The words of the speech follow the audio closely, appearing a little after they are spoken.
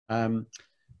Um,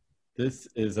 this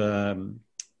is an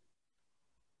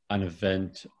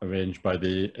event arranged by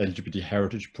the LGBT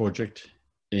Heritage Project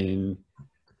in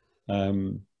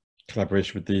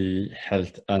collaboration with the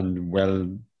Health and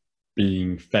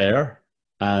Wellbeing Fair.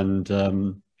 And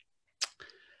the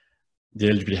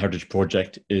LGBT Heritage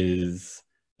Project is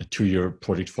a 2-year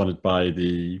project funded by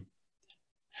the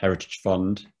Heritage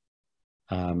Fund,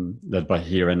 led by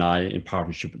Here and I in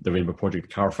partnership with the Rainbow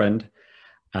Project Car Friend.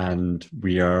 And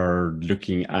we are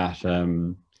looking at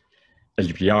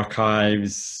LGBT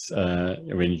archives,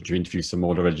 arranging to interview some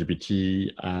older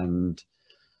LGBT and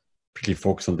particularly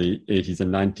focus on the 80s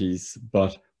and 90s.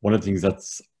 But one of the things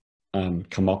that's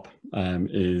come up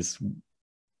is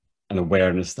an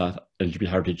awareness that LGBT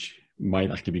heritage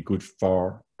might actually be good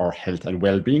for our health and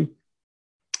well-being.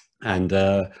 And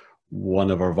one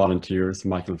of our volunteers,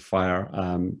 Michael Fire,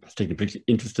 has taken a particular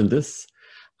interest in this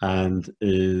and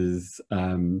is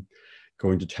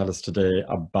going to tell us today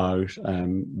about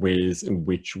ways in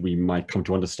which we might come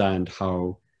to understand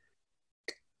how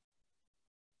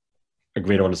a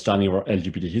greater understanding of our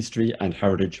LGBT history and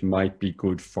heritage might be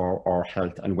good for our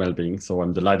health and well-being. So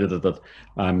I'm delighted that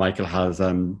Michael has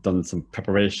done some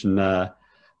preparation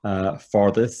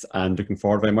for this, and looking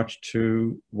forward very much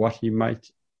to what he might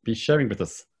be sharing with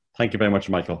us. Thank you very much,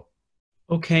 Michael.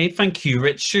 Okay, thank you,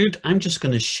 Richard. I'm just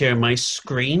going to share my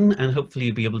screen and hopefully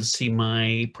you'll be able to see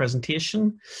my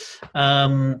presentation.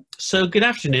 So good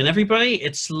afternoon, everybody.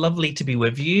 It's lovely to be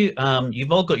with you.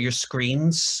 You've all got your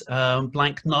screens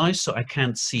blank now, so I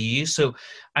can't see you. So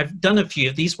I've done a few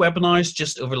of these webinars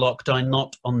just over lockdown,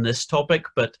 not on this topic,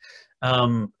 but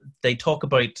they talk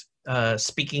about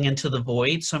speaking into the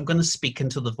void. So I'm going to speak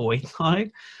into the void now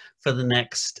for the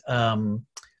next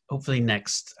hopefully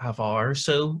next half hour or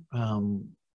so.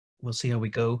 We'll see how we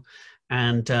go.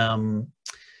 And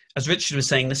as Richard was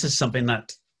saying, this is something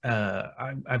that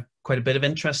I've quite a bit of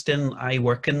interest in. I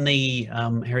work in the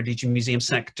heritage and museum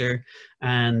sector,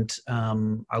 and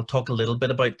I'll talk a little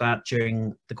bit about that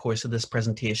during the course of this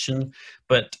presentation.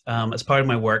 But as part of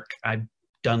my work, I've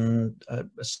done a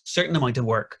certain amount of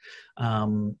work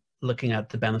looking at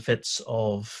the benefits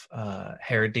of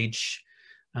heritage,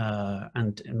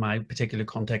 and in my particular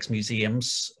context,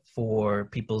 museums for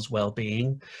people's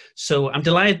well-being. So I'm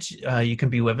delighted you can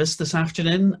be with us this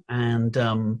afternoon. And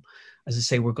as I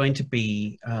say, we're going to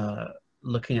be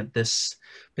looking at this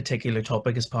particular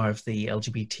topic as part of the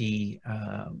LGBT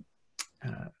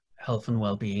Health and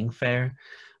Wellbeing Fair.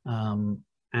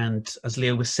 And as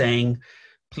Leo was saying,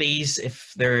 please,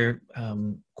 if there are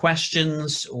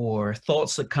questions or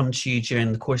thoughts that come to you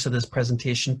during the course of this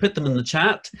presentation, put them in the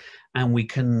chat and we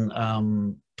can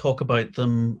talk about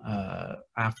them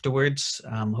afterwards.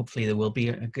 Hopefully there will be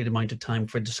a good amount of time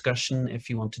for discussion if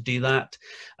you want to do that.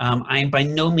 I am by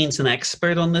no means an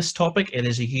expert on this topic. It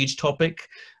is a huge topic.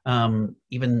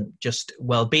 Even just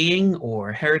well-being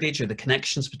or heritage, or the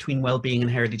connections between well-being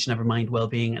and heritage, never mind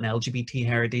well-being and LGBT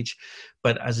heritage.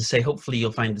 But as I say, hopefully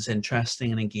you'll find this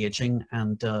interesting and engaging,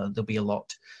 and there'll be a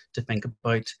lot to think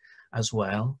about as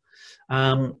well.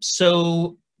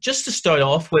 So just to start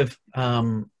off with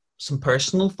some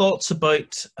personal thoughts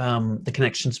about the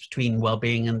connections between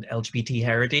well-being and LGBT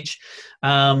heritage.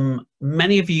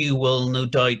 Many of you will no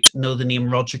doubt know the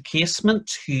name Roger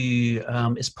Casement, who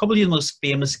is probably the most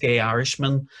famous gay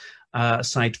Irishman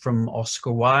aside from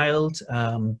Oscar Wilde.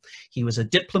 He was a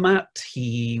diplomat,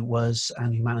 he was a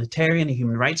humanitarian, a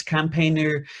human rights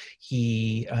campaigner.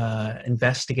 He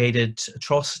investigated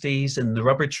atrocities in the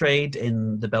rubber trade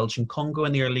in the Belgian Congo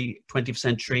in the early 20th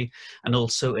century, and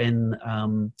also in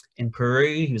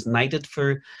Peru. He was knighted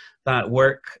for that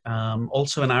work.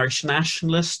 Also an Irish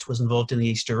nationalist, was involved in the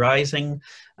Easter Rising,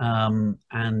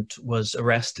 and was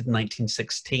arrested in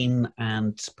 1916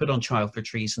 and put on trial for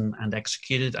treason and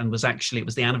executed, and was actually, it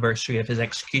was the anniversary of his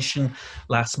execution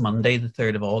last Monday, the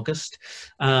 3rd of August.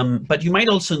 But you might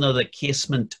also know that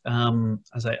Casement,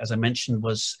 as I mentioned,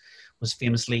 was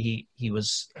famously, he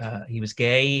was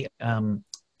gay.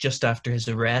 Just after his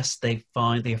arrest, the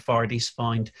authorities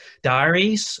found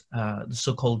diaries, the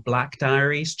so-called black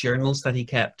diaries, journals that he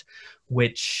kept,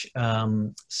 which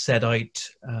set out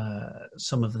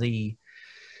some of the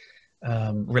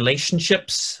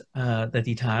relationships that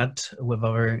he'd had with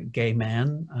other gay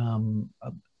men.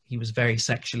 He was very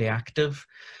sexually active.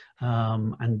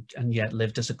 And yet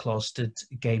lived as a closeted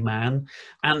gay man.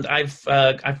 And I've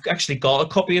actually got a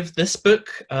copy of this book,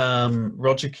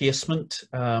 Roger Casement,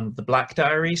 The Black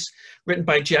Diaries, written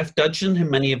by Jeff Dudgeon, who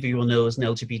many of you will know as an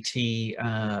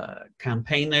LGBT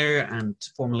campaigner and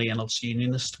formerly an Ulster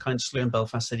Unionist councillor in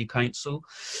Belfast City Council.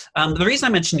 The reason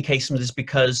I mentioned Casement is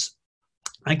because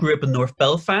I grew up in North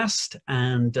Belfast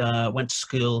and went to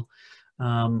school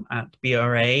at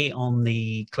BRA on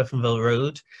the Cliftonville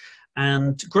Road.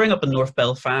 And growing up in North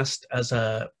Belfast as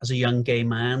a young gay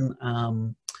man,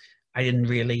 I didn't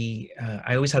really,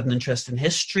 I always had an interest in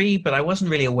history, but I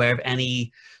wasn't really aware of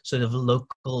any sort of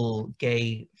local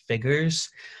gay figures.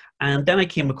 And then I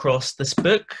came across this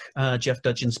book, Jeff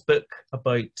Dudgeon's book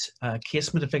about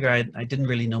Casement, a figure I didn't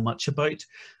really know much about.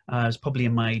 I was probably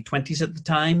in my 20s at the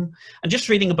time. And just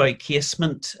reading about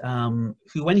Casement,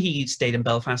 who when he stayed in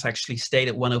Belfast actually stayed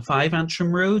at 105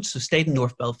 Antrim Road, so stayed in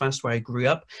North Belfast where I grew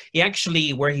up. He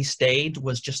actually, where he stayed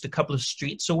was just a couple of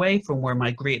streets away from where my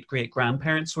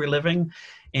great-great-grandparents were living.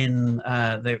 They're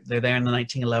there in the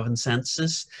 1911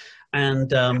 census. And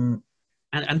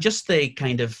just the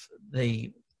kind of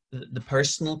the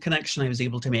personal connection I was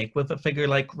able to make with a figure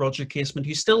like Roger Casement,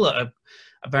 who's still a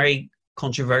very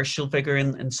controversial figure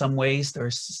in some ways. There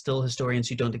are still historians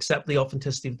who don't accept the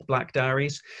authenticity of the Black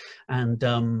Diaries,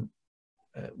 and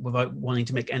without wanting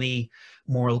to make any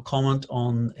moral comment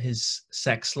on his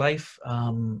sex life,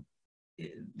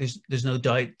 there's no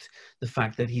doubt the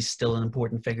fact that he's still an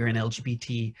important figure in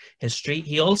LGBT history.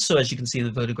 He also, as you can see in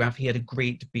the photograph, he had a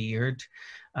great beard.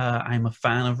 I'm a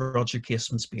fan of Roger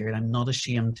Casement's beard. I'm not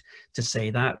ashamed to say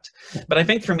that. But I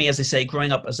think for me, as I say,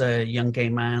 growing up as a young gay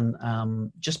man,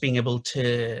 just being able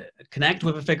to connect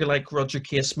with a figure like Roger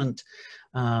Casement,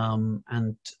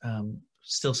 and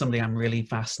still somebody I'm really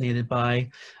fascinated by.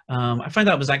 I find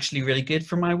that was actually really good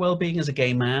for my well-being as a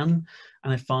gay man.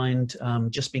 And I find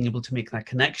just being able to make that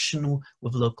connection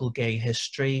with local gay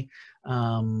history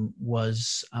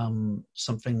was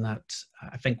something that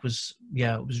I think was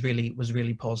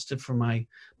really positive for my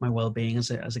well-being as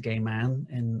a gay man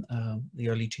in the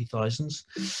early 2000s.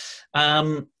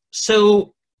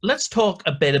 So let's talk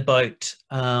a bit about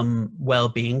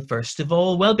well-being first of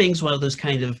all. Well-being is one of those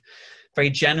kind of very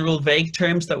general, vague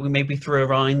terms that we maybe throw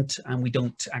around and we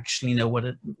don't actually know what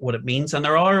it means. And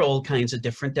there are all kinds of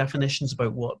different definitions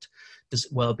about what does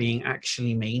well-being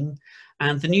actually mean.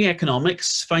 And the New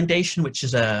Economics Foundation, which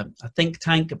is a think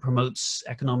tank that promotes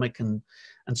economic and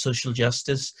social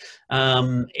justice,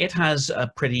 it has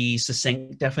a pretty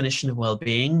succinct definition of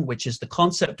well-being, which is the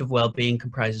concept of well-being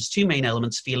comprises two main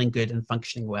elements: feeling good and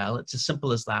functioning well. It's as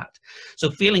simple as that.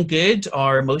 So feeling good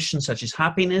are emotions such as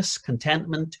happiness,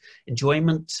 contentment,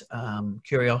 enjoyment,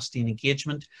 curiosity and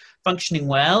engagement. Functioning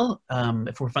well,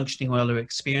 if we're functioning well, we're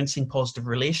experiencing positive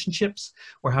relationships,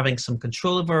 we're having some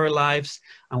control over our lives,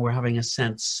 and we're having a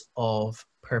sense of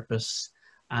purpose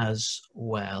as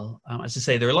well. As I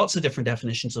say, there are lots of different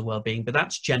definitions of well-being, but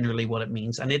that's generally what it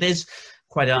means. And it is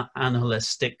quite an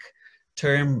holistic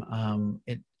term.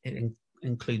 It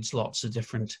includes lots of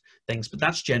different things, but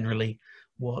that's generally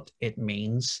what it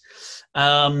means.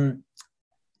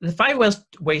 The 5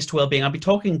 ways to well-being, I'll be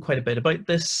talking quite a bit about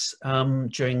this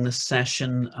during this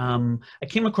session. I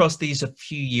came across these a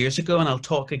few years ago, and I'll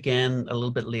talk again a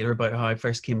little bit later about how I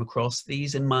first came across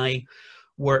these in my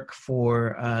work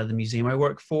for the museum I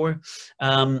work for.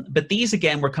 But these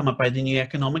again were come up by the New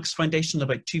Economics Foundation in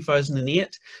about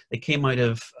 2008. They came out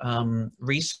of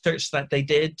research that they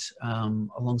did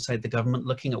alongside the government,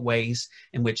 looking at ways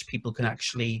in which people can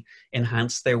actually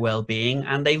enhance their well-being,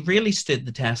 and they really stood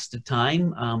the test of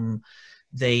time.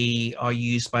 They are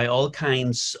used by all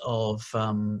kinds of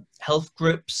health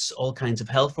groups, all kinds of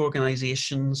health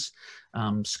organizations,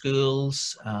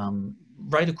 schools,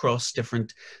 right across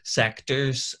different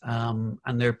sectors,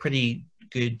 and they're a pretty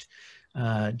good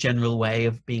general way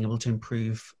of being able to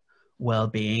improve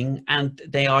well-being. And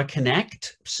they are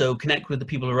connect, so connect with the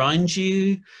people around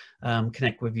you,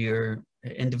 connect with your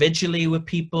individually with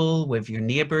people, with your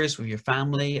neighbors, with your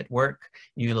family, at work,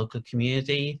 in your local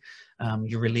community,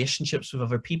 your relationships with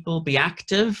other people. Be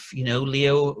active. You know,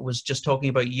 Leo was just talking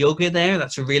about yoga there.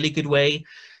 That's a really good way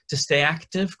to stay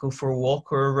active. Go for a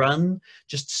walk or a run.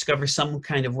 Just discover some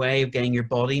kind of way of getting your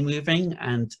body moving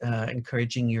and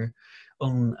encouraging your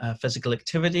own physical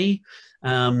activity.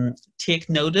 Take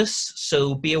notice.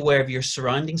 So be aware of your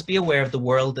surroundings. Be aware of the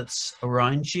world that's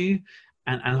around you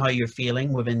and how you're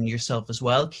feeling within yourself as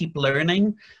well. Keep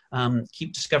learning.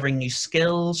 Keep discovering new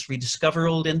skills. Rediscover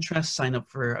old interests. Sign up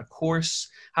for a course.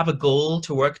 Have a goal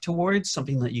to work towards,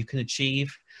 something that you can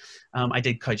achieve. I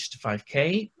did Couch to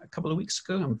 5K a couple of weeks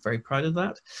ago. I'm very proud of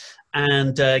that.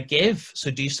 And give.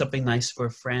 So do something nice for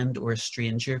a friend or a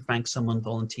stranger. Thank someone,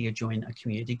 volunteer, join a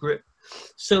community group.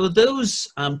 So those,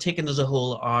 taken as a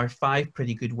whole, are 5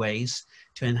 pretty good ways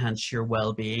to enhance your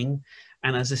well-being.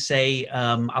 And as I say,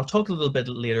 I'll talk a little bit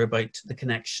later about the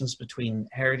connections between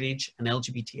heritage and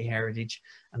LGBT heritage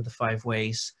and the 5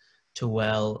 ways to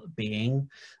well-being.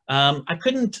 I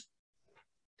couldn't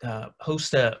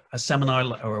host a seminar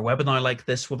or a webinar like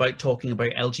this without talking about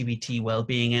LGBT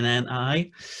wellbeing in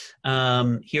NI.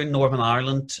 Here in Northern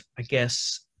Ireland, I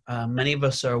guess many of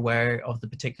us are aware of the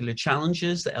particular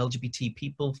challenges that LGBT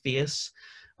people face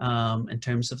in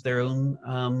terms of their own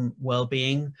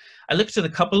well-being. I looked at a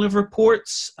couple of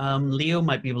reports. Leo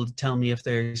might be able to tell me if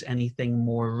there's anything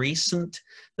more recent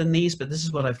than these, but this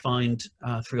is what I found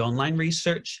through online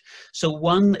research. So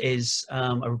one is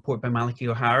a report by Malachy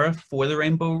O'Hara for the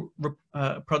Rainbow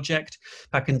Project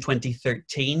back in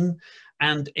 2013.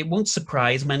 And it won't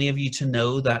surprise many of you to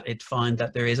know that it found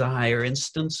that there is a higher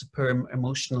instance of poor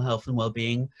emotional health and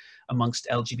well-being amongst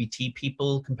LGBT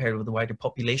people compared with the wider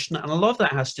population. And a lot of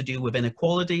that has to do with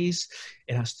inequalities.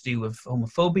 It has to do with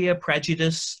homophobia,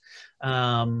 prejudice,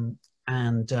 and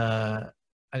I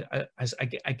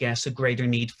guess a greater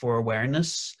need for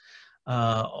awareness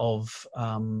of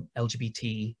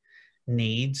LGBT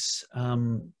needs,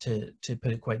 to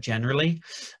put it quite generally.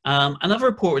 Another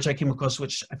report which I came across,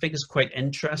 which I think is quite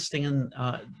interesting in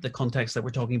the context that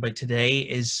we're talking about today,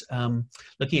 is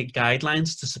looking at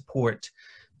guidelines to support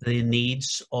the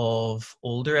needs of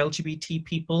older LGBT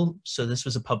people. So this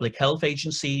was a public health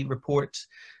agency report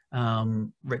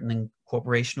written in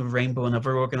cooperation with Rainbow and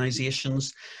other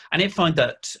organizations. And it found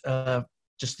that,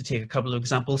 just to take a couple of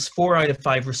examples, 4 out of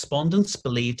 5 respondents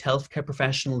believed healthcare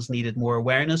professionals needed more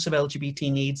awareness of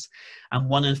LGBT needs, and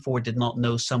 1 in 4 did not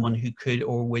know someone who could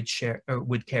or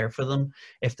would care for them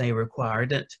if they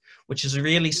required it, which is a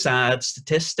really sad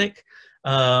statistic.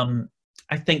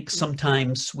 I think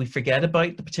sometimes we forget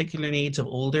about the particular needs of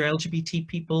older LGBT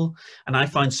people, and I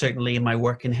found certainly in my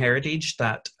work in heritage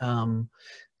that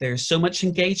there's so much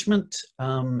engagement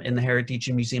in the heritage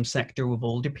and museum sector with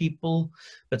older people,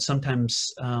 but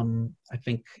sometimes I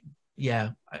think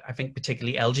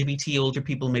particularly LGBT older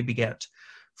people maybe get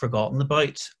forgotten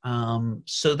about.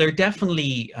 So there are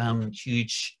definitely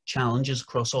huge challenges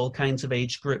across all kinds of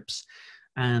age groups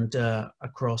and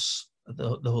across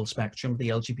the whole spectrum of the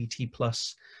LGBT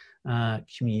plus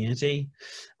community.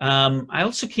 I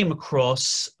also came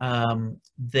across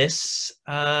this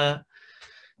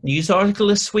news article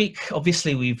this week.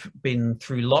 Obviously, we've been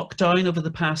through lockdown over the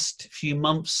past few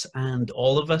months, and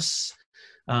all of us,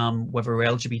 whether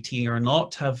we're LGBT or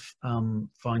not, have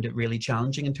found it really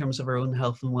challenging in terms of our own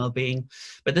health and well-being.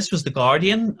 But this was The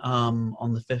Guardian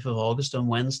on the 5th of August, on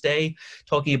Wednesday,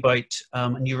 talking about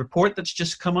a new report that's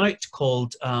just come out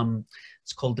called,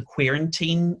 it's called the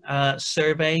Quarantine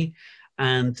Survey.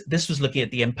 And this was looking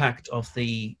at the impact of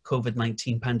the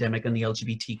COVID-19 pandemic on the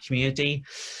LGBT community.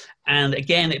 And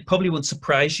again, it probably won't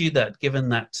surprise you that given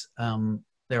that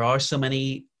there are so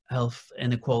many health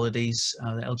inequalities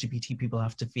that LGBT people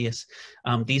have to face,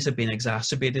 these have been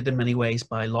exacerbated in many ways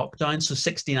by lockdown. So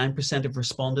 69% of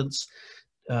respondents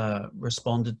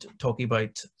responded talking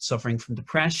about suffering from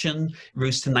depression,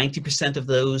 rose to 90% of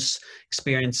those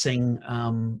experiencing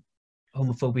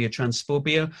homophobia,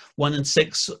 transphobia. 1 in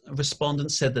 6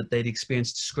 respondents said that they'd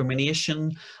experienced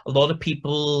discrimination. A lot of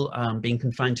people being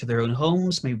confined to their own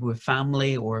homes, maybe with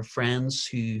family or friends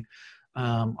who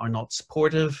are not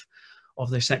supportive of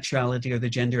their sexuality or their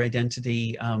gender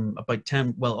identity. Almost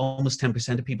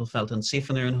 10% of people felt unsafe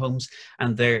in their own homes,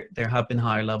 and there have been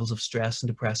higher levels of stress and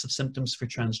depressive symptoms for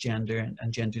transgender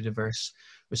and gender diverse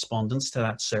respondents to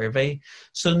that survey.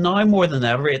 So now more than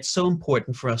ever, it's so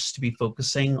important for us to be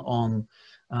focusing on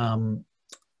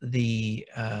the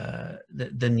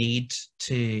need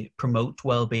to promote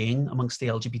well-being amongst the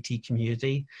LGBT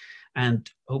community. And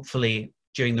hopefully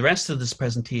during the rest of this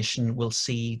presentation, we'll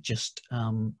see just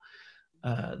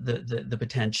the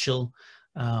potential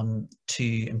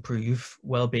to improve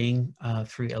well-being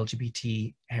through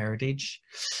LGBT heritage.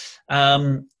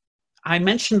 I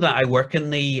mentioned that I work in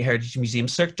the heritage museum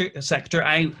sector.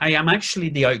 I am actually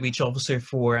the outreach officer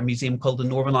for a museum called the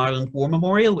Northern Ireland War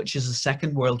Memorial, which is a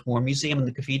Second World War museum in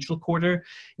the Cathedral Quarter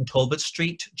in Talbot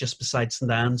Street, just beside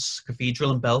St Anne's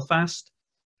Cathedral in Belfast.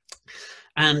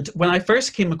 And when I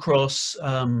first came across,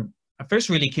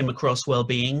 really came across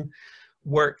well-being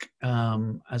work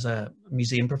as a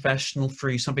museum professional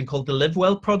through something called the Live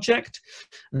Well Project,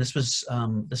 and this was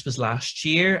last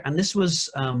year, and this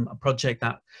was a project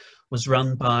that was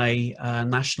run by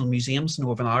national museums in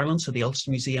Northern Ireland, so the Ulster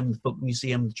Museum, the Folk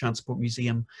Museum, the Transport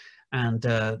Museum, and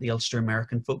the Ulster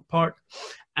American Folk Park.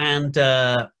 And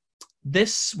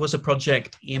this was a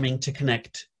project aiming to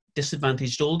connect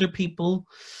disadvantaged older people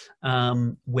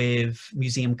with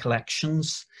museum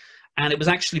collections. And it was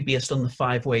actually based on the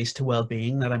 5 ways to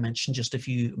well-being that I mentioned just a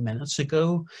few minutes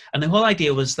ago. And the whole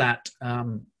idea was that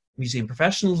museum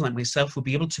professionals like myself would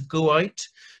be able to go out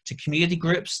to community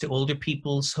groups, to older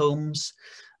people's homes,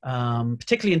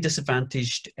 particularly in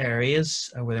disadvantaged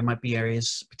areas where there might be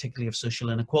areas particularly of social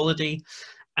inequality,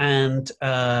 and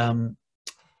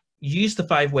use the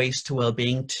 5 ways to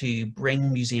wellbeing to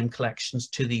bring museum collections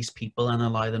to these people and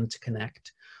allow them to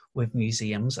connect with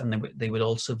museums, and they would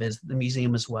also visit the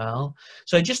museum as well.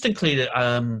 So I just included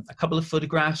a couple of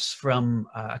photographs from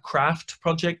a craft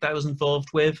project that I was involved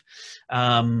with.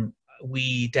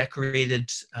 We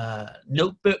decorated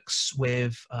notebooks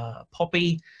with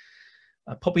poppy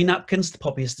napkins. The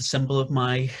poppy is the symbol of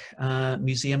my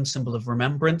museum, symbol of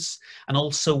remembrance, and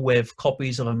also with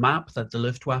copies of a map that the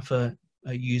Luftwaffe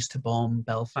used to bomb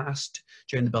Belfast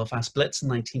during the Belfast Blitz in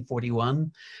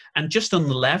 1941. And just on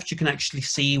the left, you can actually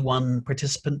see one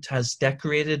participant has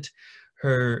decorated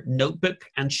her notebook,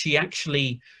 and she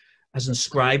actually has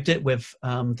inscribed it with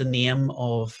the name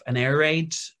of an air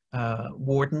raid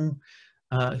warden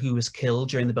who was killed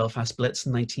during the Belfast Blitz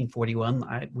in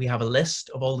 1941. We have a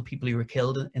list of all the people who were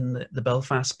killed in the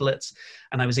Belfast Blitz,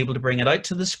 and I was able to bring it out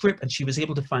to this group, and she was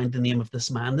able to find the name of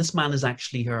this man. This man is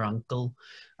actually her uncle.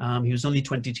 He was only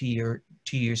 22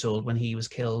 years old when he was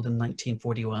killed in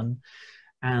 1941.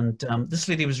 And this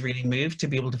lady was really moved to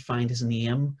be able to find his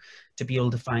name, to be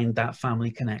able to find that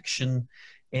family connection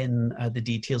in the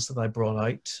details that I brought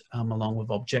out, along with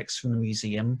objects from the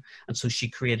museum. And so she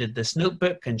created this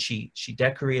notebook, and she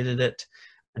decorated it,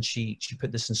 and she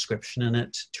put this inscription in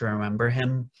it to remember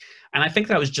him. And I think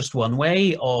that was just one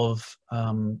way of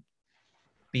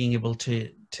being able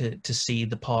to see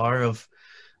the power of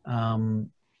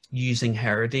using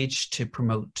heritage to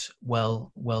promote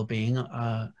well-being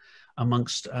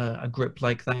amongst a group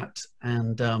like that.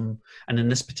 And in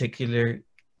this particular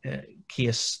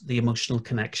case, the emotional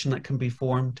connection that can be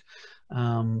formed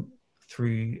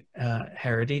through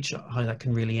heritage, how that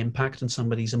can really impact on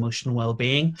somebody's emotional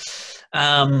well-being.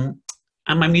 And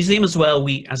my museum as well,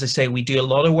 as I say, we do a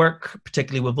lot of work,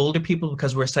 particularly with older people,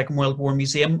 because we're a Second World War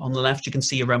museum. On the left, you can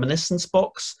see a reminiscence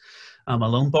box, a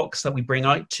loan box that we bring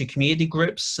out to community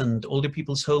groups and older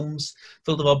people's homes,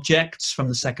 filled with objects from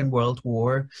the Second World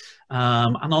War.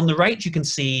 And on the right, you can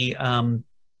see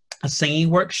a singing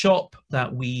workshop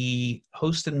that we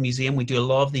host in the museum. We do a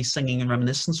lot of these singing and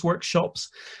reminiscence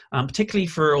workshops, particularly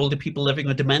for older people living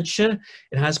with dementia.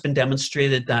 It has been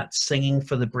demonstrated that singing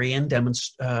for the brain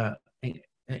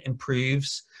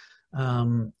improves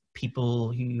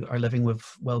people who are living with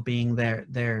well-being,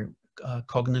 their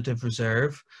cognitive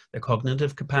reserve, their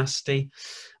cognitive capacity.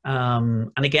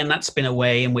 And again, that's been a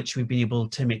way in which we've been able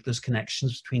to make those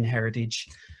connections between heritage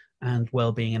and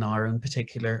well-being in our own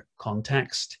particular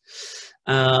context.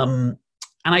 And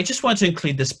I just want to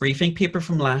include this briefing paper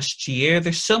from last year.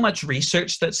 There's so much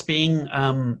research that's being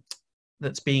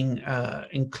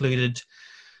included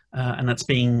and that's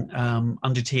being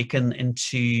undertaken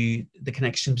into the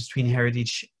connections between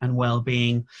heritage and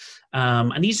well-being.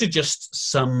 And these are just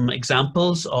some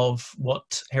examples of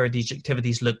what heritage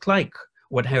activities look like,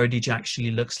 what heritage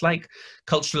actually looks like.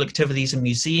 Cultural activities in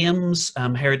museums,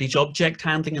 heritage object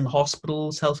handling in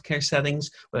hospitals, healthcare settings,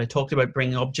 where I talked about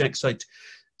bringing objects out to,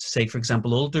 say, for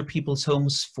example, older people's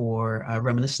homes for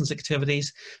reminiscence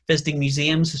activities, visiting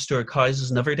museums, historic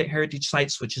houses and other heritage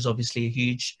sites, which is obviously a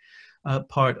huge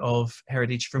part of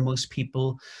heritage for most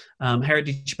people.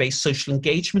 Heritage-based social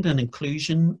engagement and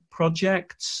inclusion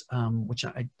projects, which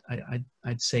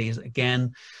I'd say is,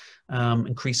 again,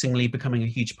 increasingly becoming a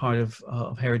huge part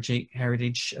of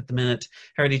heritage at the minute.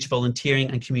 Heritage volunteering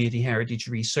and community heritage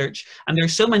research. And there are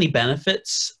so many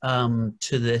benefits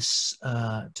to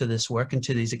this work and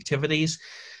to these activities.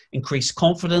 Increased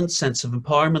confidence, sense of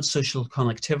empowerment, social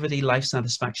connectivity, life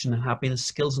satisfaction and happiness,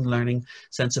 skills and learning,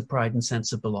 sense of pride and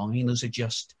sense of belonging. Those are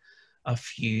just a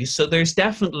few. So there's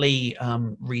definitely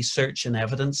research and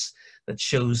evidence that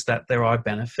shows that there are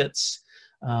benefits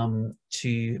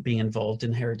to being involved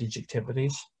in heritage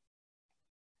activities.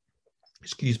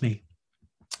 Excuse me.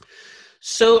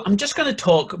 So I'm just going to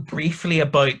talk briefly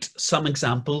about some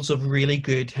examples of really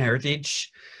good heritage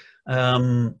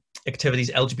activities,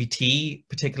 LGBT,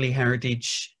 particularly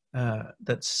heritage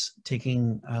that's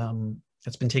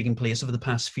been taking place over the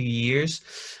past few years.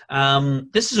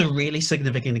 This is a really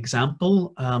significant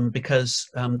example because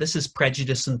this is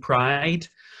Prejudice and Pride,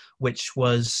 which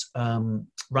was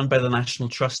run by the National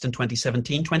Trust in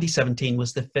 2017. 2017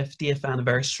 was the 50th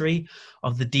anniversary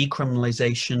of the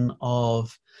decriminalization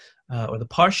of, or the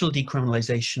partial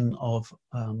decriminalization of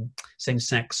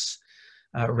same-sex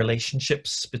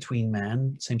relationships between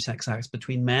men, same-sex acts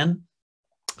between men.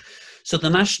 So the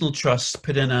National Trust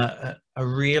put in a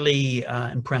really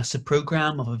impressive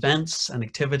program of events and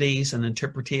activities and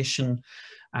interpretation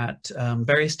at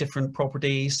various different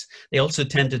properties. They also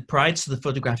attended Pride. So the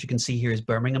photograph you can see here is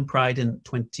Birmingham Pride in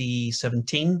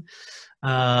 2017.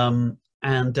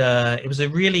 It was a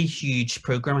really huge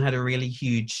program. It had a really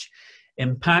huge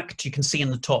impact. You can see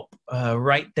in the top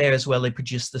right there as well, they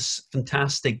produced this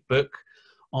fantastic book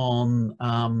on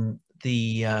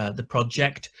the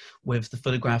project, with the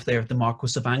photograph there of the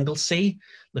Marquis of Anglesey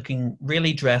looking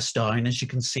really dressed down, as you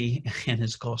can see in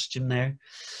his costume there.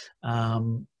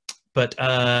 But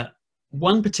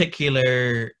one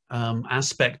particular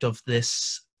aspect of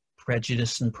this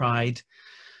Prejudice and Pride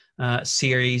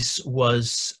series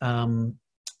was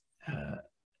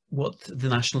what the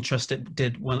National Trust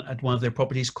did at one of their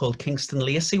properties called Kingston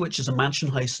Lacy, which is a mansion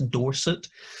house in Dorset.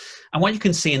 And what you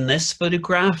can see in this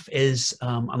photograph is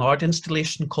an art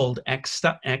installation called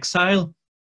Exile.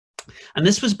 And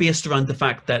this was based around the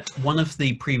fact that one of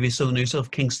the previous owners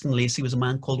of Kingston Lacy was a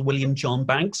man called William John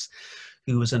Banks,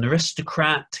 who was an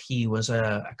aristocrat. He was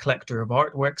a collector of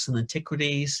artworks and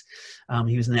antiquities.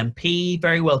 He was an MP,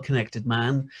 very well-connected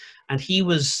man. And he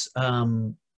was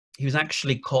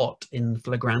actually caught in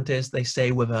flagrante, as they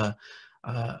say, with a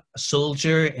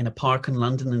soldier in a park in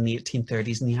London in the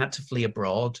 1830s, and he had to flee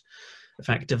abroad,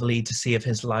 effectively, to save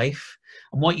his life.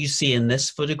 And what you see in this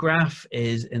photograph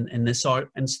is, in this art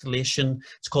installation,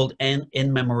 it's called In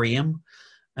Memoriam,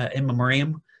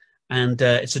 and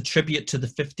it's a tribute to the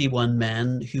 51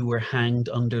 men who were hanged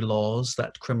under laws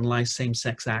that criminalized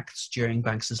same-sex acts during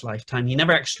Banks's lifetime. He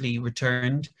never actually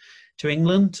returned to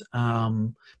England,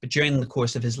 but during the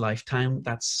course of his lifetime,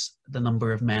 that's the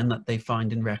number of men that they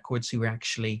found in records who were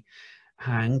actually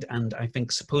hanged. And I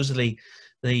think supposedly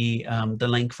the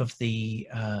length of the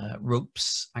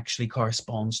ropes actually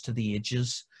corresponds to the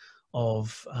ages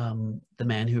of the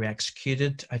men who were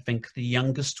executed. I think the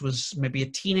youngest was maybe a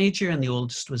teenager and the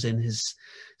oldest was in his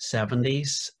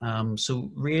 70s.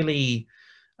 So really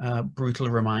brutal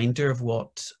reminder of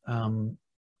what,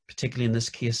 particularly in this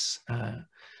case,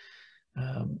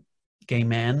 gay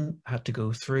men had to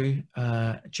go through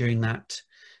during that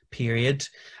period.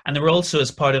 And there were also,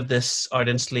 as part of this art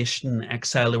installation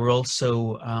Exile, there were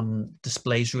also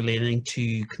displays relating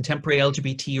to contemporary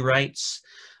LGBT rights,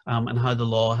 and how the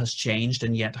law has changed,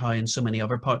 and yet how in so many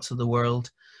other parts of the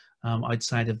world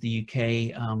outside of the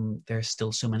UK, there are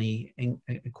still so many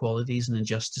inequalities and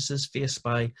injustices faced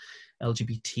by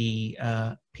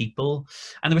LGBT people.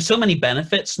 And there were so many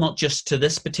benefits, not just to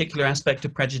this particular aspect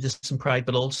of Prejudice and Pride,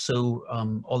 but also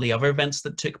all the other events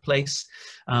that took place.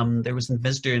 There was a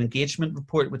visitor engagement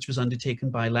report, which was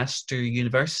undertaken by Leicester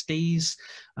University's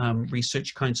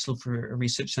Research Council for a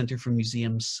Research Centre for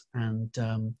Museums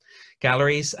and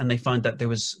Galleries, and they found that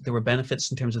there were benefits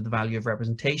in terms of the value of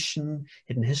representation,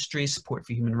 hidden history, support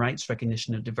for human rights,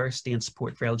 recognition of diversity, and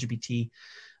support for LGBT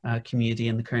community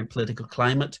in the current political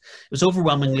climate. It was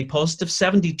overwhelmingly positive.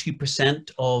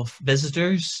 72% of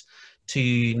visitors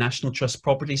to National Trust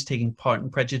properties taking part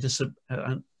in Prejudice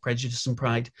and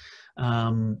Pride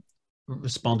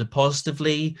responded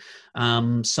positively.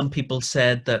 Some people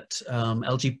said that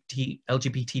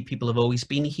LGBT people have always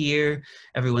been here.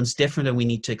 Everyone's different and we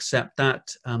need to accept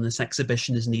that. This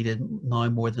exhibition is needed now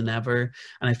more than ever.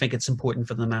 And I think it's important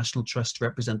for the National Trust to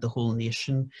represent the whole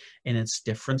nation in its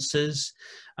differences.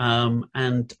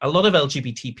 And a lot of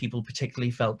LGBT people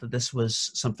particularly felt that this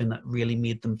was something that really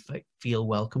made them feel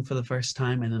welcome for the first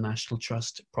time in a National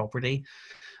Trust property.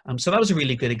 So that was a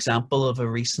really good example of a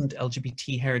recent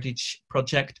LGBT Heritage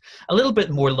Project. A little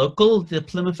bit more local, the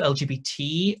Plymouth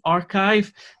LGBT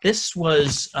Archive. This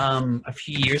was a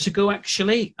few years ago,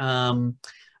 actually.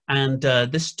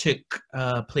 This took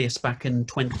place back in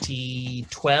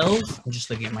 2012. I'm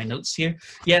just looking at my notes here.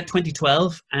 Yeah,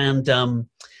 2012. And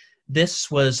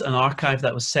this was an archive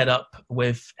that was set up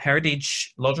with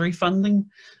Heritage Lottery funding,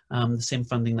 the same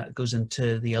funding that goes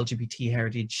into the LGBT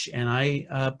Heritage NI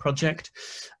project,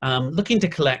 looking to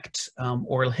collect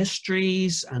oral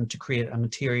histories and to create a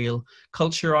material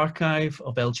culture archive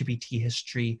of LGBT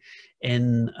history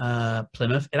in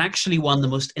Plymouth. It actually won the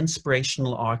Most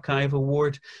Inspirational Archive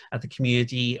Award at the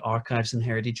Community Archives and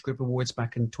Heritage Group Awards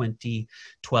back in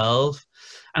 2012.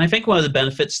 And I think one of the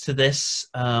benefits to this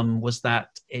was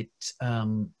that it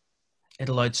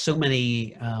allowed so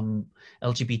many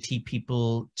LGBT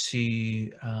people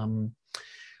to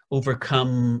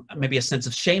overcome maybe a sense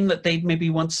of shame that they'd maybe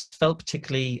once felt,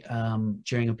 particularly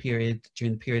during the period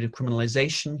of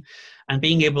criminalization, and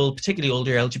being able, particularly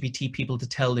older LGBT people, to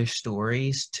tell their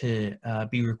stories, to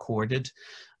be recorded.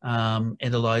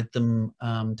 It allowed them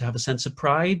to have a sense of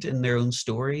pride in their own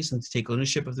stories and to take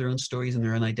ownership of their own stories and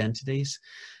their own identities.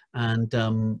 And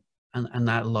and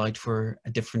that allowed for a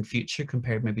different future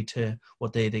compared maybe to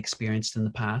what they had experienced in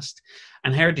the past.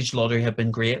 And Heritage Lottery have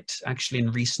been great actually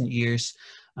in recent years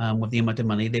with the amount of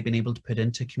money they've been able to put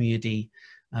into community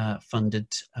funded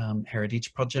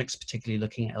heritage projects, particularly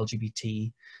looking at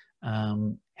LGBT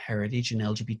heritage and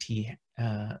LGBT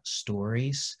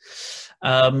stories.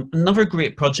 Another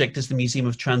great project is the Museum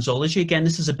of Transology. Again,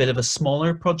 this is a bit of a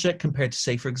smaller project compared to,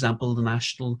 say, for example, the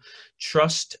National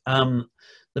Trust.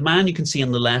 The man you can see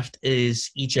on the left is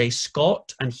E.J.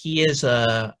 Scott, and he is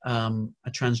a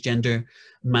transgender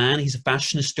man. He's a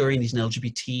fashion historian, he's an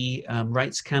LGBT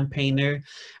rights campaigner,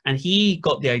 and he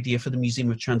got the idea for the Museum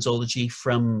of Transology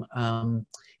from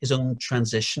his own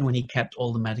transition, when he kept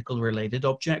all the medical related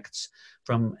objects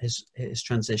from his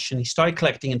transition. He started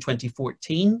collecting in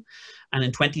 2014, and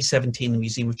in 2017 the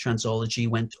Museum of Transology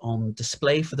went on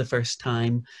display for the first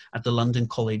time at the London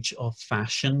College of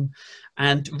Fashion.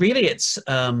 And really it's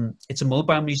a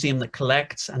mobile museum that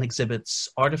collects and exhibits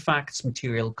artifacts,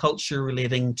 material culture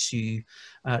relating to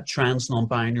trans,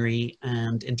 non-binary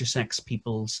and intersex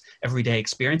people's everyday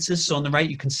experiences. So on the right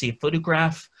you can see a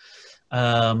photograph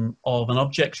of an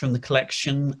object from the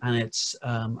collection, and it's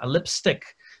a lipstick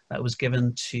that was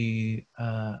given to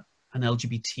an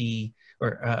LGBT or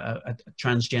a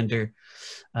transgender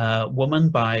woman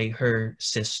by her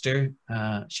sister.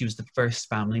 She was the first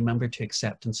family member to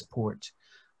accept and support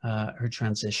her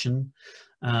transition.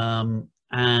 I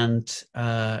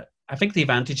think the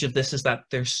advantage of this is that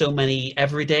there's so many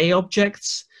everyday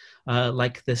objects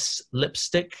like this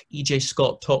lipstick. E.J.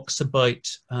 Scott talks about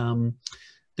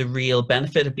the real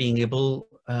benefit of being able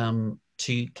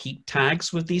to keep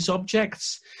tags with these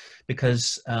objects,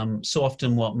 because so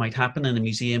often what might happen in a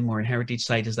museum or a heritage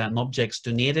site is that an object's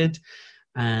donated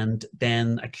and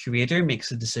then a curator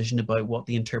makes a decision about what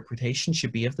the interpretation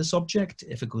should be of this object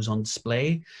if it goes on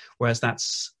display, whereas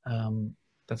that's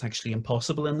actually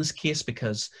impossible in this case,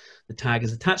 because the tag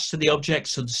is attached to the object,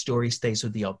 so the story stays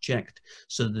with the object.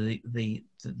 So the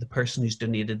person who's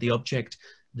donated the object,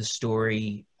 the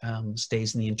story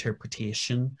stays in the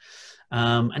interpretation.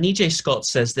 And E.J. Scott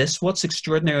says this: what's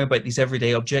extraordinary about these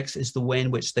everyday objects is the way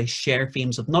in which they share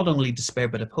themes of not only despair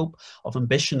but of hope, of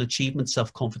ambition, achievement,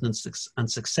 self-confidence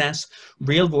and success.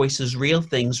 Real voices, real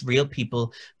things, real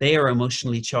people. They are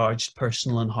emotionally charged,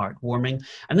 personal and heartwarming.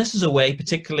 And this is a way,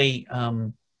 particularly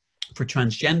for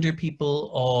transgender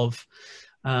people, of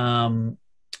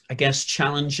I guess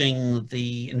challenging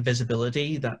the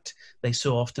invisibility that they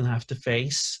so often have to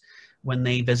face when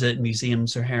they visit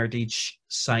museums or heritage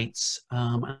sites,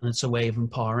 and it's a way of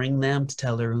empowering them to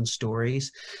tell their own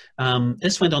stories.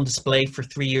 This went on display for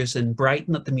 3 years in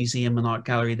Brighton at the Museum and Art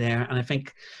Gallery there, and I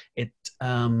think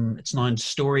it's now in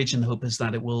storage, and the hope is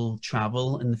that it will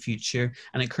travel in the future.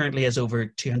 And it currently has over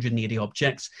 280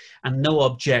 objects, and no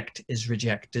object is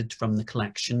rejected from the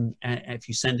collection. If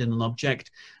you send in an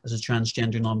object as a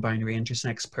transgender, non-binary,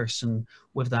 intersex person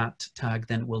with that tag,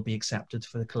 then it will be accepted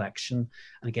for the collection.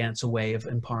 And again, it's a way of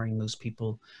empowering those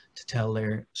people to tell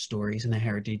their stories in a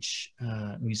heritage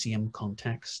museum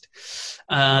context.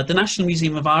 The National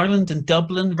Museum of Ireland in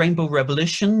Dublin, Rainbow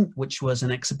Revolution, which was an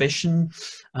exhibition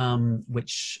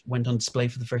which went on display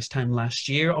for the first time last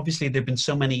year. Obviously, there have been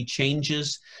so many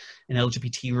changes in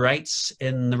LGBT rights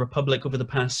in the Republic over the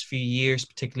past few years,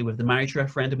 particularly with the marriage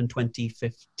referendum in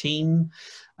 2015.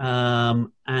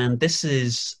 And this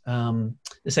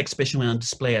exhibition went on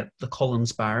display at the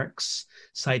Collins Barracks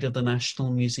site of the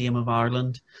National Museum of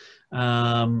Ireland.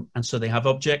 And so they have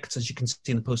objects, as you can see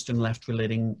in the poster on the left,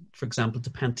 relating, for example, to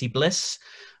Panty Bliss,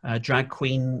 a drag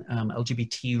queen,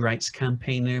 LGBT rights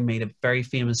campaigner, made a very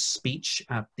famous speech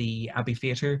at the Abbey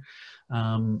Theatre,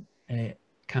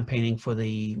 campaigning for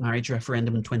the marriage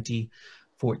referendum in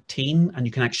 2014. And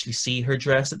you can actually see her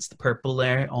dress. It's the purple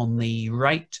there on the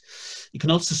right. You can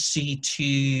also see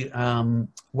two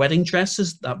wedding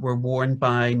dresses that were worn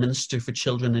by Minister for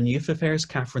Children and Youth Affairs,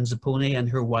 Catherine Zapponi, and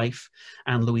her wife,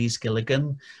 Anne-Louise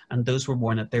Gilligan. And those were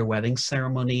worn at their wedding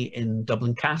ceremony in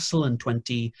Dublin Castle in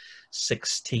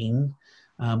 2016.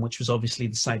 Which was obviously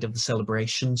the site of the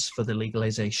celebrations for the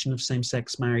legalization of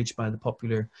same-sex marriage by the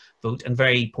popular vote. And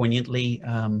very poignantly,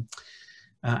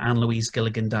 Anne-Louise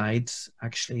Gilligan died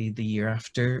actually the year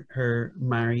after her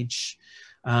marriage.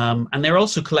 And they're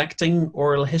also collecting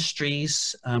oral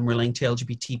histories relating to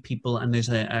LGBT people, and there's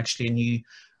actually a new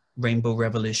Rainbow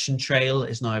Revolution trail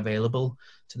is now available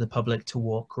to the public to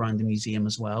walk around the museum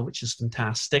as well, which is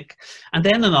fantastic. And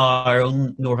then in our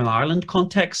own Northern Ireland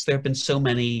context, there have been so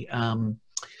many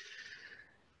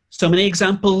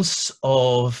examples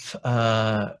of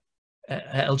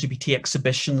LGBT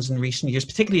exhibitions in recent years,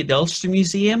 particularly at the Ulster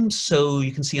Museum. So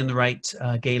you can see on the right,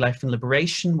 Gay Life and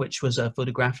Liberation, which was a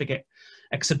photographic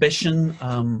exhibition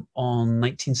on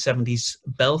 1970s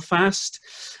Belfast.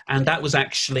 And that was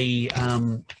actually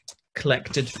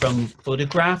collected from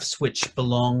photographs which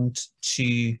belonged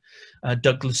to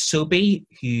Douglas Sobey,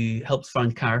 who helped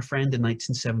found Carafriend in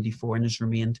 1974 and has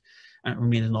remained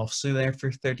an officer there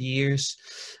for 30 years.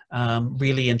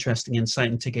 Really interesting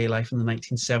insight into gay life in the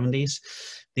 1970s.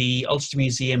 The Ulster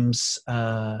Museum's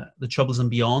The Troubles and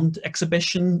Beyond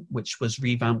exhibition, which was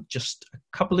revamped just a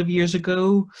couple of years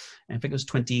ago, I think it was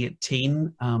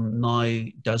 2018, now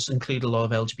does include a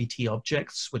lot of LGBT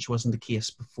objects, which wasn't the case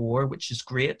before, which is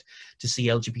great to see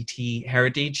LGBT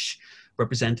heritage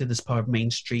represented as part of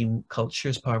mainstream culture,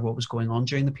 as part of what was going on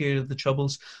during the period of the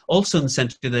Troubles. Also in the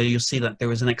centre there, you'll see that there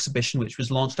was an exhibition which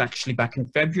was launched actually back in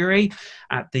February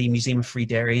at the Museum of Free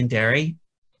Derry in Derry,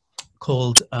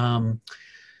 called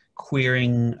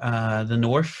Queering the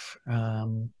North.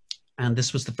 And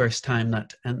this was the first time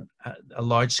that a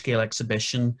large-scale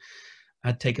exhibition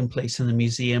had taken place in the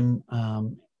museum,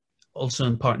 also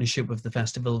in partnership with the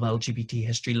Festival of LGBT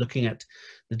History, looking at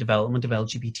the development of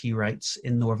LGBT rights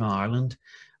in Northern Ireland.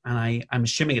 And I'm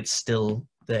assuming it's still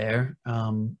there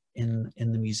in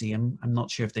the museum. I'm not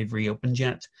sure if they've reopened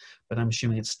yet, but I'm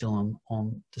assuming it's still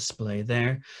on display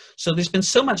there. So there's been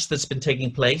so much that's been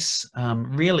taking place,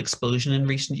 real explosion in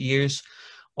recent years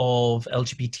of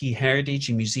LGBT heritage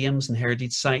in museums and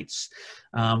heritage sites,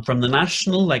 from the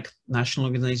national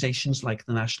organizations like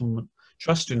the National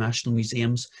Trust or national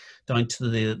museums, down to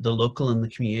the local and the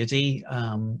community,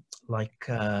 like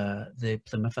the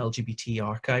Plymouth LGBT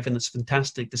Archive. And it's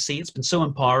fantastic to see. It's been so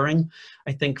empowering,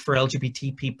 I think, for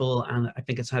LGBT people, and I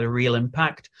think it's had a real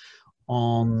impact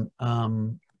on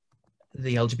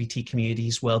the LGBT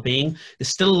community's well-being. There's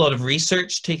still a lot of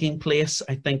research taking place,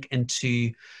 I think,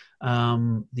 into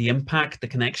the impact, the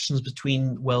connections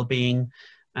between well-being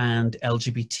and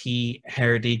LGBT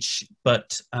heritage,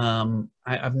 but I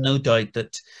have no doubt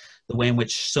that the way in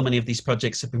which so many of these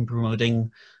projects have been promoting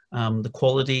the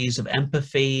qualities of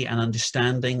empathy and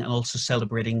understanding, and also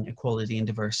celebrating equality and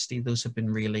diversity, those have been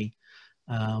really,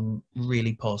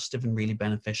 really positive and really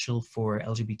beneficial for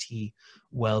LGBT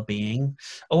well-being.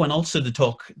 Oh, and also the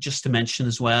talk, just to mention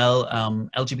as well,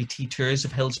 LGBT tours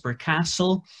of Hillsborough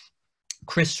Castle.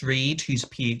 Chris Reed, who's a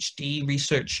PhD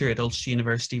researcher at Ulster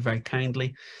University, very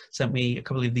kindly sent me a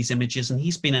couple of these images, and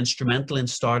he's been instrumental in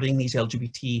starting these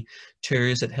LGBT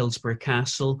tours at Hillsborough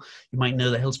Castle. You might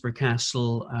know that Hillsborough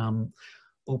Castle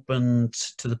opened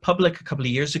to the public a couple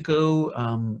of years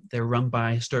ago. They're run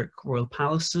by Historic Royal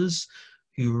Palaces,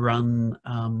 who run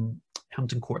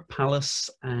Hampton Court Palace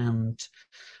and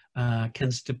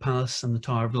Kensington Palace and the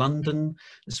Tower of London.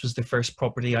 This was their first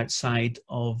property outside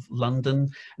of London,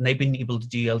 and they've been able to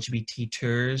do LGBT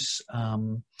tours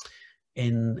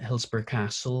in Hillsborough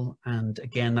Castle. And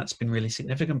again, that's been really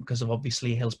significant because of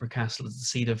obviously Hillsborough Castle is the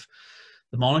seat of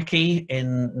the monarchy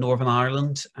in Northern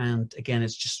Ireland. And again,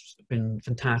 it's just been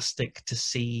fantastic to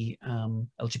see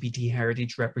LGBT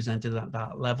heritage represented at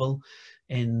that level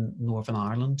in Northern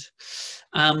Ireland.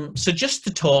 So just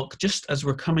to talk, just as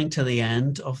we're coming to the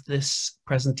end of this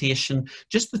presentation,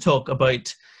 just to talk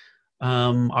about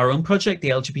our own project, the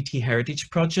LGBT Heritage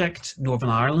Project, Northern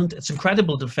Ireland. It's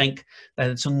incredible to think that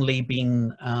it's only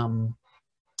been,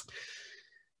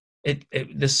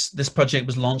 this project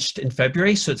was launched in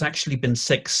February, so it's actually been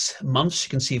 6 months. You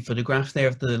can see a photograph there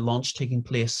of the launch taking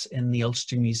place in the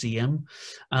Ulster Museum.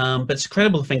 But it's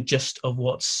incredible to think just of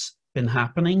what's been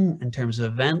happening in terms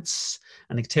of events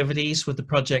and activities with the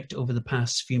project over the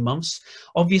past few months.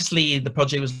 Obviously, the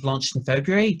project was launched in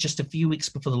February, just a few weeks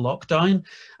before the lockdown.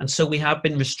 And so we have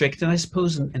been restricted, I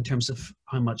suppose, in terms of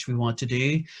how much we want to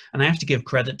do. And I have to give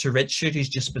credit to Richard, who's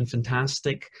just been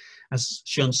fantastic, has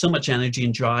shown so much energy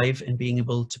and drive in being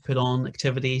able to put on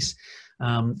activities.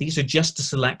 These are just a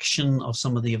selection of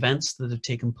some of the events that have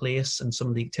taken place and some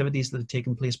of the activities that have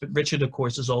taken place. But Richard, of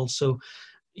course, is also,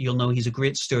 you'll know, he's a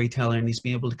great storyteller, and he's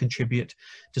been able to contribute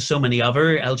to so many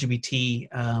other LGBT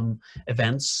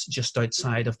events just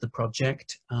outside of the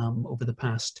project over the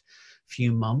past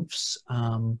few months.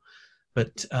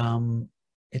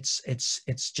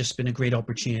 It's just been a great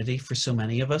opportunity for so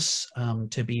many of us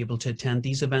to be able to attend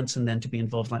these events and then to be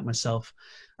involved, like myself,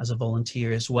 as a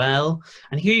volunteer as well.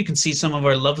 And here you can see some of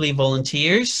our lovely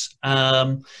volunteers.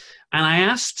 And I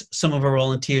asked some of our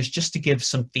volunteers just to give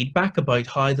some feedback about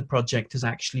how the project has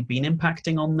actually been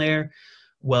impacting on their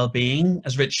well-being.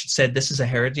 As Richard said, this is a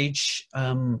heritage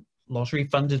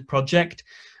lottery-funded project,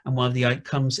 and one of the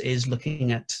outcomes is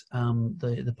looking at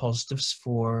the positives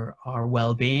for our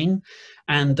well-being.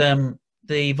 And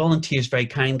the volunteers very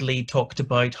kindly talked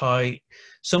about how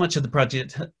so much of the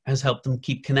project has helped them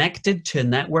keep connected to a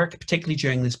network, particularly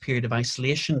during this period of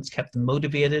isolation. It's kept them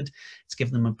motivated, it's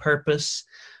given them a purpose,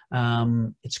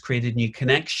 it's created new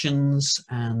connections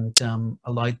and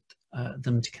allowed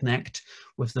them to connect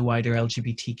with the wider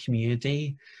LGBT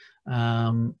community.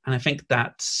 And I think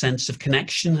that sense of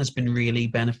connection has been really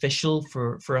beneficial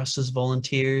for us as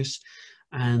volunteers,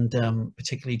 and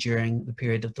particularly during the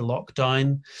period of the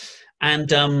lockdown.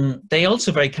 And they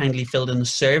also very kindly filled in a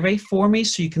survey for me,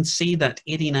 so you can see that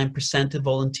 89% of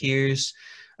volunteers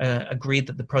agreed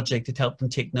that the project had helped them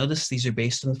take notice. These are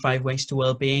based on the 5 ways to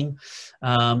well-being.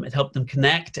 It helped them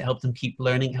connect, it helped them keep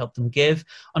learning, it helped them give.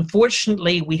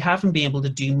 Unfortunately, we haven't been able to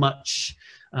do much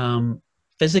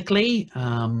physically,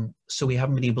 so we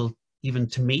haven't been able even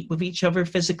to meet with each other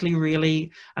physically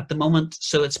really at the moment.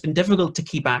 So it's been difficult to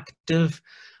keep active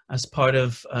as part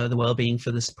of the well-being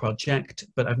for this project,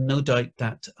 but I've no doubt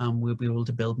that we'll be able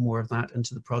to build more of that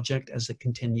into the project as it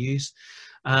continues.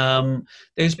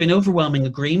 There's been overwhelming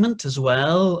agreement as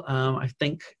well. I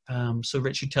think, so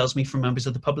Richard tells me from members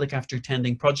of the public after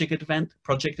attending project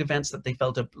events that they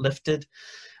felt uplifted.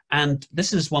 And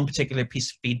this is one particular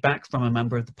piece of feedback from a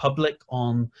member of the public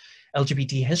on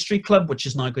LGBT History Club, which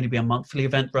is now going to be a monthly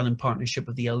event run in partnership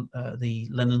with the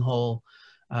Linen Hall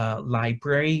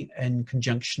Library in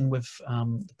conjunction with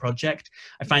the project.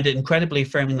 I find it incredibly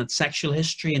affirming that sexual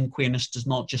history and queerness does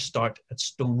not just start at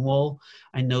Stonewall.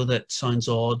 I know that sounds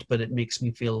odd, but it makes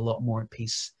me feel a lot more at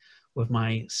peace with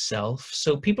myself.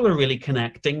 So people are really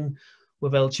connecting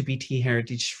with LGBT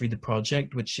heritage through the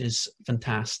project, which is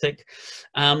fantastic.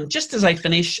 Just as I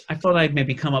finish, I thought I'd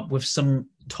maybe come up with some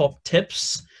top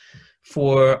tips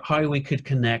for how we could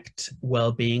connect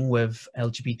well-being with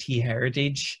LGBT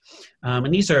heritage.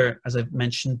 And these are, as I've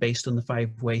mentioned, based on the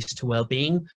 5 ways to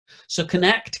well-being. So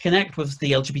connect with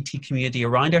the LGBT community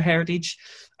around our heritage.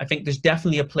 I think there's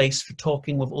definitely a place for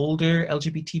talking with older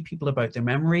LGBT people about their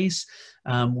memories.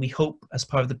 We hope, as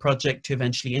part of the project, to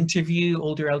eventually interview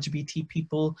older LGBT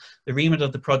people. The remit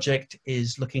of the project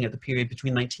is looking at the period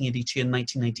between 1982 and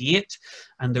 1998,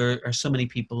 and there are so many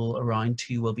people around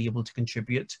who will be able to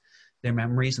contribute their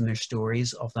memories and their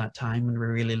stories of that time, and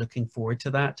we're really looking forward to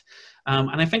that.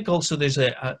 And I think also there's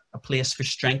a place for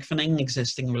strengthening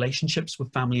existing relationships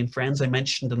with family and friends. I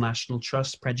mentioned the National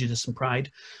Trust, Prejudice and Pride,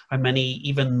 how many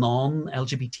even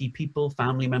non-LGBT people,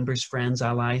 family members, friends,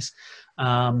 allies,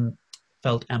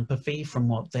 felt empathy from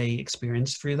what they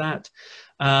experienced through that.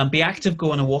 Be active,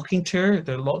 go on a walking tour.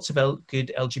 There are lots of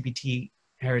good LGBT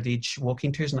heritage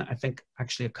walking tours, and I think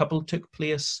actually a couple took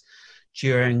place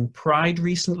during Pride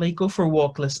recently. Go for a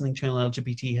walk listening to an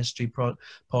LGBT history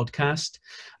podcast.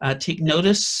 Take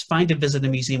notice, find and visit a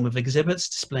museum with exhibits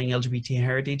displaying LGBT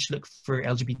heritage. Look for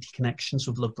LGBT connections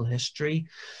with local history.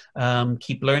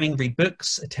 Keep learning, read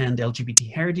books, attend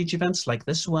LGBT heritage events like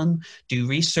this one, do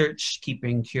research, keep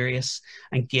being curious,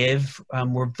 and give.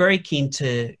 We're very keen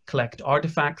to collect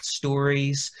artifacts,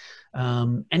 stories,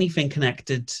 anything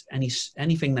connected,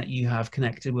 anything that you have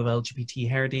connected with LGBT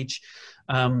heritage.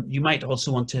 You might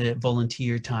also want to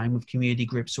volunteer time with community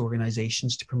groups,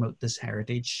 organizations to promote this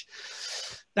heritage.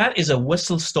 That is a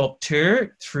whistle-stop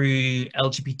tour through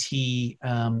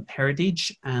LGBT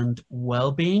heritage and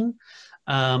well-being.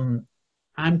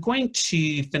 I'm going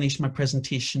to finish my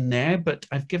presentation there, but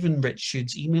I've given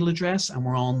Richard's email address and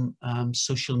we're on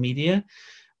social media.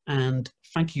 And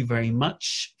thank you very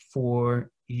much for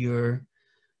your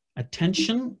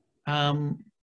attention.